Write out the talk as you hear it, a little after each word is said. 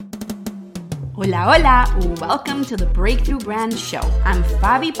Hola, hola! Welcome to the Breakthrough Brand Show. I'm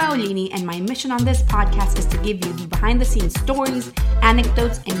Fabi Paolini, and my mission on this podcast is to give you the behind-the-scenes stories,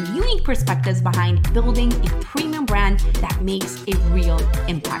 anecdotes, and unique perspectives behind building a premium brand that makes a real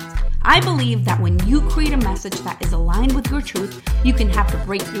impact. I believe that when you create a message that is aligned with your truth, you can have the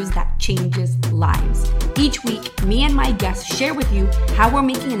breakthroughs that changes lives. Each week, me and my guests share with you how we're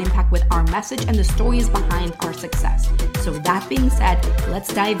making an impact with our message and the stories behind our success. So that being said,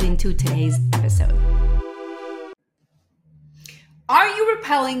 let's dive into today's episode. Are you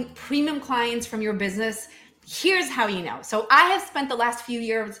repelling premium clients from your business? Here's how you know. So I have spent the last few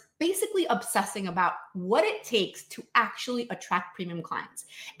years basically obsessing about what it takes to actually attract premium clients.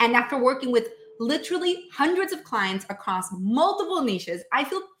 And after working with literally hundreds of clients across multiple niches, I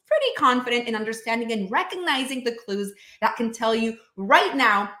feel pretty confident in understanding and recognizing the clues that can tell you right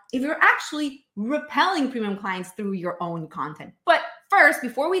now if you're actually repelling premium clients through your own content. But first,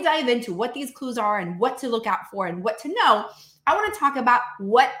 before we dive into what these clues are and what to look out for and what to know, I want to talk about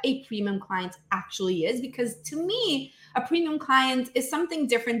what a premium client actually is, because to me, a premium client is something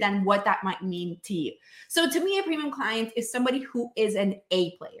different than what that might mean to you. So to me, a premium client is somebody who is an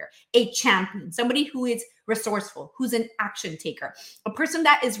A player, a champion, somebody who is resourceful, who's an action taker, a person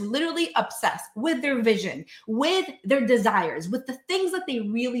that is literally obsessed with their vision, with their desires, with the things that they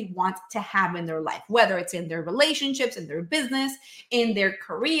really want to have in their life, whether it's in their relationships, in their business, in their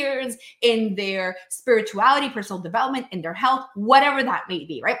careers, in their spirituality, personal development, in their health, whatever that may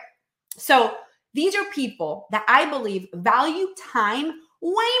be, right? So these are people that I believe value time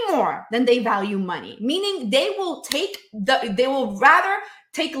way more than they value money, meaning they will rather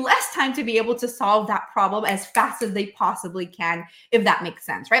take less time to be able to solve that problem as fast as they possibly can, if that makes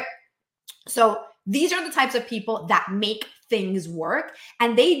sense, right? So these are the types of people that make things work,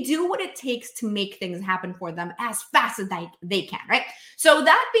 and they do what it takes to make things happen for them as fast as they can, right? So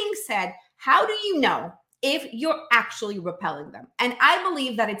that being said, how do you know if you're actually repelling them? And I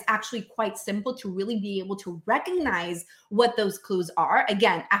believe that it's actually quite simple to really be able to recognize what those clues are.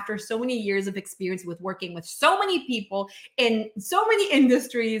 Again, after so many years of experience with working with so many people in so many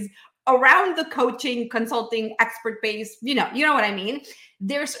industries around the coaching, consulting, expert base, you know what I mean?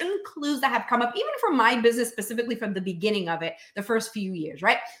 There are certain clues that have come up, even from my business, specifically from the beginning of it, the first few years,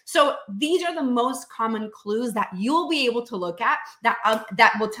 right? So these are the most common clues that you'll be able to look at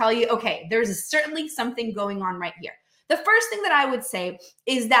that will tell you, okay, there's certainly something going on right here. The first thing that I would say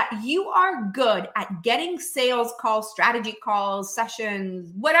is that you are good at getting sales calls, strategy calls,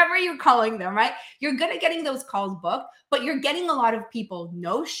 sessions, whatever you're calling them, right? You're good at getting those calls booked, but you're getting a lot of people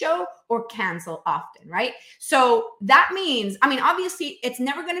no-show or cancel often, right? So that means, obviously it's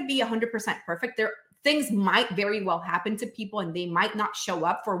never going to be 100% perfect. Things might very well happen to people and they might not show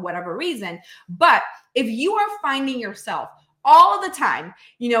up for whatever reason. But if you are finding yourself all the time,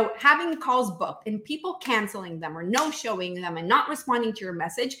 having calls booked and people canceling them or no-showing them and not responding to your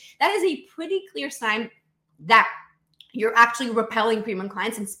message, that is a pretty clear sign that you're actually repelling premium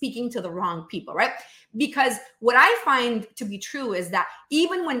clients and speaking to the wrong people, right? Because what I find to be true is that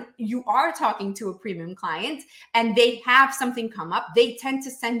even when you are talking to a premium client and they have something come up, they tend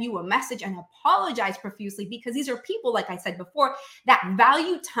to send you a message and apologize profusely, because these are people, like I said before, that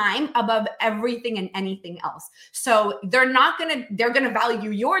value time above everything and anything else. So they're going to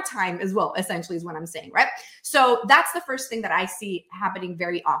value your time as well, essentially is what I'm saying, right? So that's the first thing that I see happening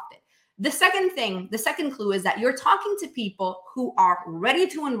very often. The second clue is that you're talking to people who are ready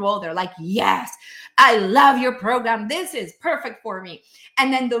to enroll. They're like, yes, I love your program. This is perfect for me.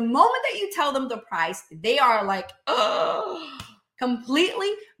 And then the moment that you tell them the price, they are like, oh,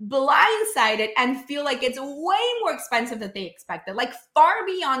 completely blindsided and feel like it's way more expensive than they expected, like far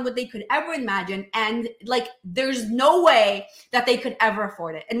beyond what they could ever imagine. And like, there's no way that they could ever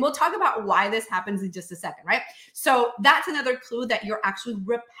afford it. And we'll talk about why this happens in just a second, right? So that's another clue that you're actually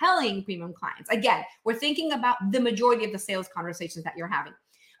repelling premium clients. Again, we're thinking about the majority of the sales conversations that you're having.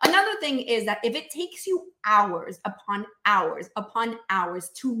 Another thing is that if it takes you hours upon hours upon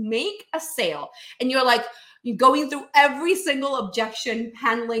hours to make a sale, and you're going through every single objection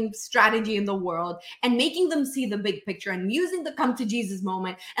handling strategy in the world and making them see the big picture and using the come to Jesus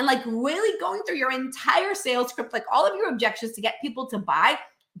moment and like really going through your entire sales script, like all of your objections to get people to buy,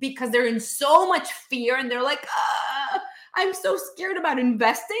 because they're in so much fear and they're like, I'm so scared about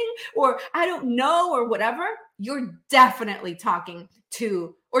investing, or I don't know, or whatever, you're definitely talking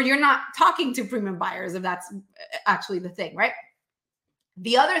to, or you're not talking to premium buyers, if that's actually the thing, right?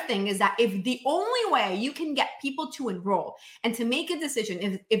 The other thing is that if the only way you can get people to enroll and to make a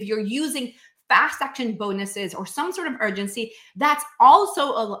decision, if you're using fast action bonuses or some sort of urgency, that's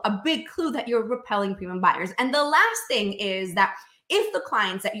also a big clue that you're repelling premium buyers. And the last thing is that if the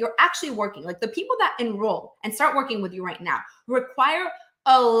clients that you're actually working, like the people that enroll and start working with you right now, require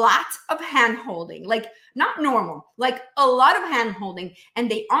a lot of hand holding, like not normal, like a lot of hand holding, and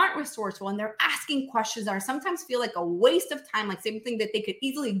they aren't resourceful and they're asking questions that are sometimes feel like a waste of time, like something that they could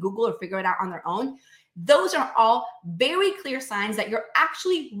easily Google or figure it out on their own. Those are all very clear signs that you're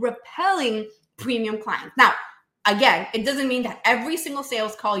actually repelling premium clients. Now, again, it doesn't mean that every single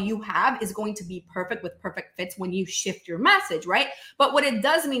sales call you have is going to be perfect with perfect fits when you shift your message, right? But what it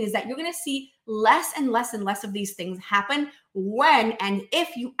does mean is that you're going to see less and less and less of these things happen when and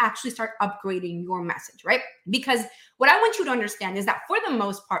if you actually start upgrading your message, right? Because what I want you to understand is that for the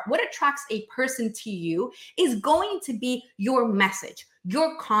most part, what attracts a person to you is going to be your message,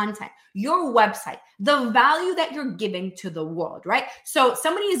 your content, your website, the value that you're giving to the world, right? So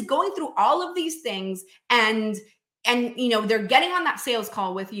somebody is going through all of these things and they're getting on that sales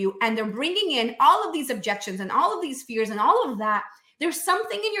call with you and they're bringing in all of these objections and all of these fears and all of that. There's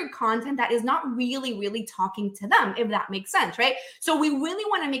something in your content that is not really talking to them, if that makes sense, right? So we really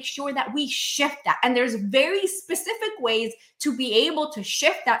want to make sure that we shift that. And there's very specific ways to be able to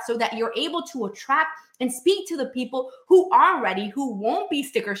shift that so that you're able to attract and speak to the people who are ready, who won't be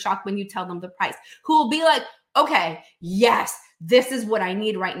sticker shocked when you tell them the price, who will be like, okay, yes, this is what I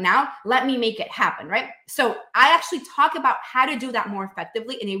need right now. Let me make it happen, right? So I actually talk about how to do that more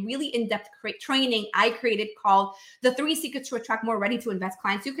effectively in a really in-depth training I created called The 3 Secrets to Attract More Ready to Invest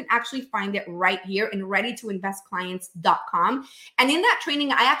Clients. You can actually find it right here in readytoinvestclients.com. And in that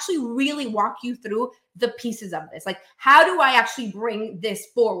training, I actually really walk you through the pieces of this. Like, how do I actually bring this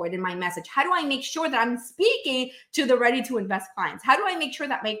forward in my message? How do I make sure that I'm speaking to the ready to invest clients? How do I make sure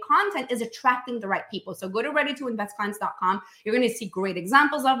that my content is attracting the right people? So go to readytoinvestclients.com. You're going to see great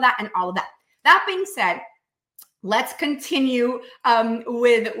examples of that and all of that. That being said, let's continue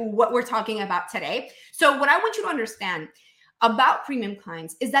with what we're talking about today. So what I want you to understand about premium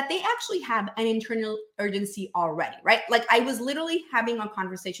clients is that they actually have an internal urgency already, right? Like I was literally having a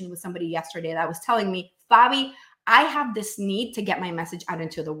conversation with somebody yesterday that was telling me, Fabi, I have this need to get my message out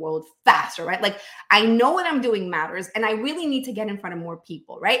into the world faster, right? Like I know what I'm doing matters and I really need to get in front of more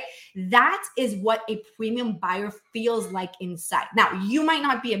people, right? That is what a premium buyer feels like inside. Now, you might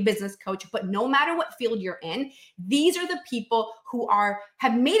not be a business coach, but no matter what field you're in, these are the people who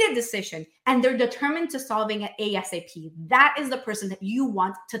have made a decision and they're determined to solving it ASAP. That is the person that you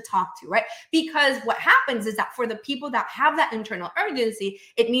want to talk to, right? Because what happens is that for the people that have that internal urgency,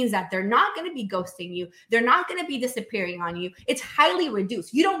 it means that they're not going to be ghosting you. They're not going to be disappearing on you. It's highly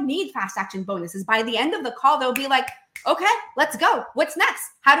reduced. You don't need fast action bonuses. By the end of the call, they'll be like, okay, let's go. What's next?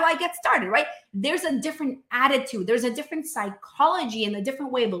 How do I get started, right? There's a different attitude. There's a different psychology and a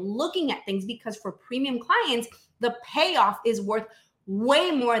different way of looking at things because for premium clients, the payoff is worth way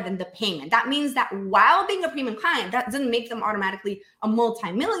more than the payment. That means that while being a premium client, that doesn't make them automatically a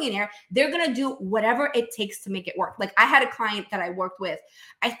multimillionaire. They're going to do whatever it takes to make it work. Like I had a client that I worked with,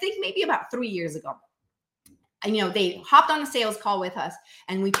 I think maybe about 3 years ago. And, they hopped on a sales call with us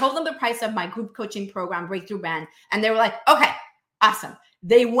and we told them the price of my group coaching program, Breakthrough Brand. And they were like, okay, awesome.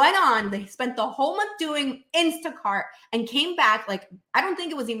 They went on, they spent the whole month doing Instacart and came back like, I don't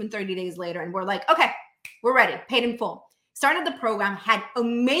think it was even 30 days later. And we're like, okay, we're ready, paid in full. Started the program, had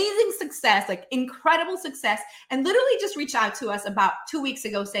amazing success, like incredible success, and literally just reached out to us about 2 weeks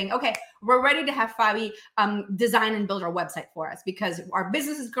ago saying, okay, we're ready to have Fabi design and build our website for us because our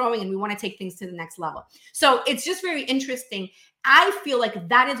business is growing and we want to take things to the next level. So it's just very interesting. I feel like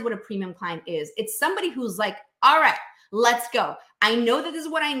that is what a premium client is. It's somebody who's like, all right, let's go. I know that this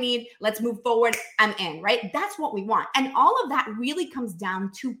is what I need. Let's move forward. I'm in, right? That's what we want. And all of that really comes down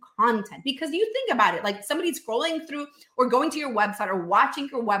to content because you think about it, like somebody scrolling through or going to your website or watching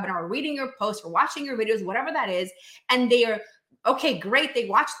your webinar or reading your post or watching your videos, whatever that is. And they are, okay, great. They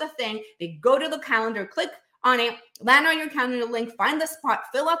watch the thing. They go to the calendar, click on it, land on your calendar link, find the spot,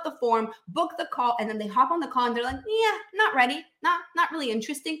 fill out the form, book the call. And then they hop on the call and they're like, yeah, not ready. Not really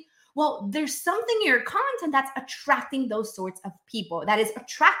interesting. Well, there's something in your content that's attracting those sorts of people, that is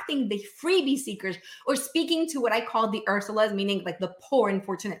attracting the freebie seekers or speaking to what I call the Ursulas, meaning like the poor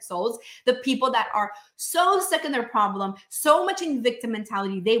unfortunate souls, the people that are so stuck in their problem, so much in victim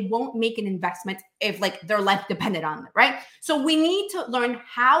mentality, they won't make an investment if like their life depended on it, right? So we need to learn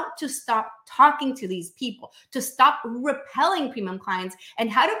how to stop talking to these people, to stop repelling premium clients and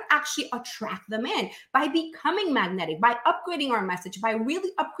how to actually attract them in by becoming magnetic, by upgrading our message, by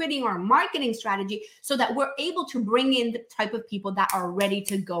really upgrading our marketing strategy so that we're able to bring in the type of people that are ready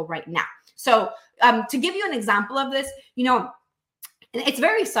to go right now. So to give you an example of this, it's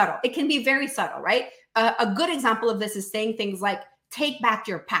very subtle. It can be very subtle, right? A good example of this is saying things like, take back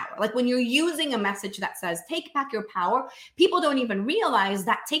your power. Like when you're using a message that says take back your power, people don't even realize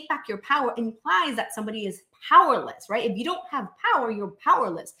that take back your power implies that somebody is powerless, right? If you don't have power, you're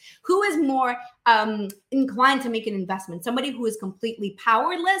powerless. Who is more inclined to make an investment? Somebody who is completely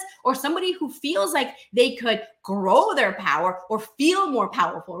powerless, or somebody who feels like they could grow their power or feel more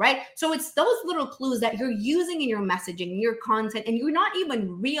powerful, right? So it's those little clues that you're using in your messaging, in your content, and you're not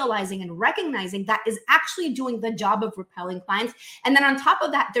even realizing and recognizing that is actually doing the job of repelling clients. And then on top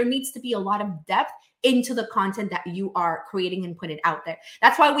of that, there needs to be a lot of depth into the content that you are creating and put it out there.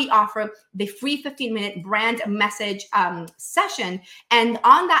 That's why we offer the free 15-minute brand message session. And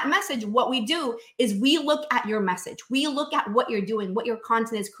on that message, what we do is we look at your message. We look at what you're doing, what your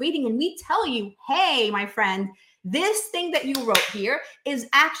content is creating, and we tell you, hey, my friend, this thing that you wrote here is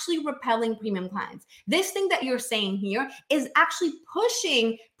actually repelling premium clients. This thing that you're saying here is actually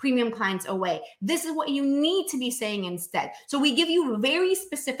pushing premium clients away. This is what you need to be saying instead. So we give you very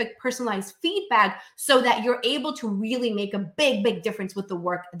specific personalized feedback so that you're able to really make a big, big difference with the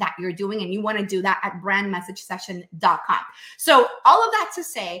work that you're doing. And you want to do that at brandmessagesession.com. So all of that to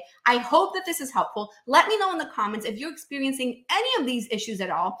say, I hope that this is helpful. Let me know in the comments if you're experiencing any of these issues at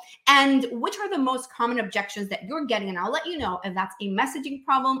all, and which are the most common objections that you're getting. And I'll let you know if that's a messaging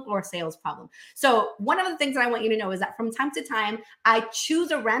problem or a sales problem. So one of the things that I want you to know is that from time to time, I choose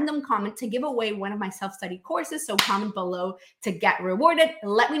a random comment to give away one of my self-study courses. So comment below to get rewarded.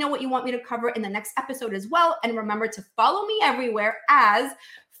 Let me know what you want me to cover in the next episode as well. And remember to follow me everywhere as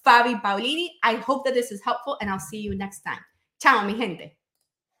Fabi Paolini. I hope that this is helpful, and I'll see you next time. Ciao, mi gente.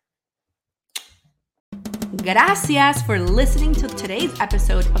 Gracias for listening to today's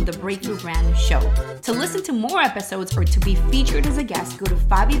episode of the Breakthrough Brand Show. To listen to more episodes or to be featured as a guest, go to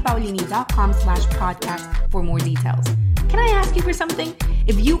fabipaolini.com/podcast for more details. Can I ask you for something?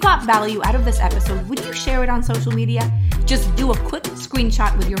 If you got value out of this episode, would you share it on social media? Just do a quick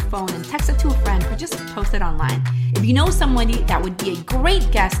screenshot with your phone and text it to a friend, or just post it online. If you know somebody that would be a great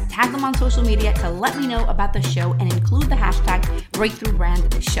guest, tag them on social media to let me know about the show and include the hashtag Breakthrough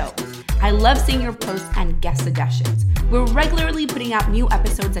Brand Show. I love seeing your posts and guest suggestions. We're regularly putting out new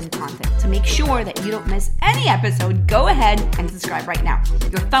episodes and content. To make sure that you don't miss any episode, go ahead and subscribe right now.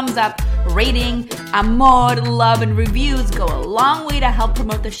 Your thumbs up, rating, amor, love, and reviews go a long way to help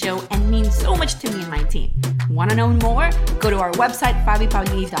promote the show and mean so much to me and my team. Want to know more? Go to our website,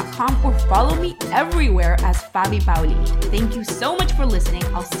 fabipaolini.com, or follow me everywhere as Fabi Paolini. Thank you so much for listening.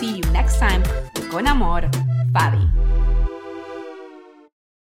 I'll see you next time. Con amor, Fabi.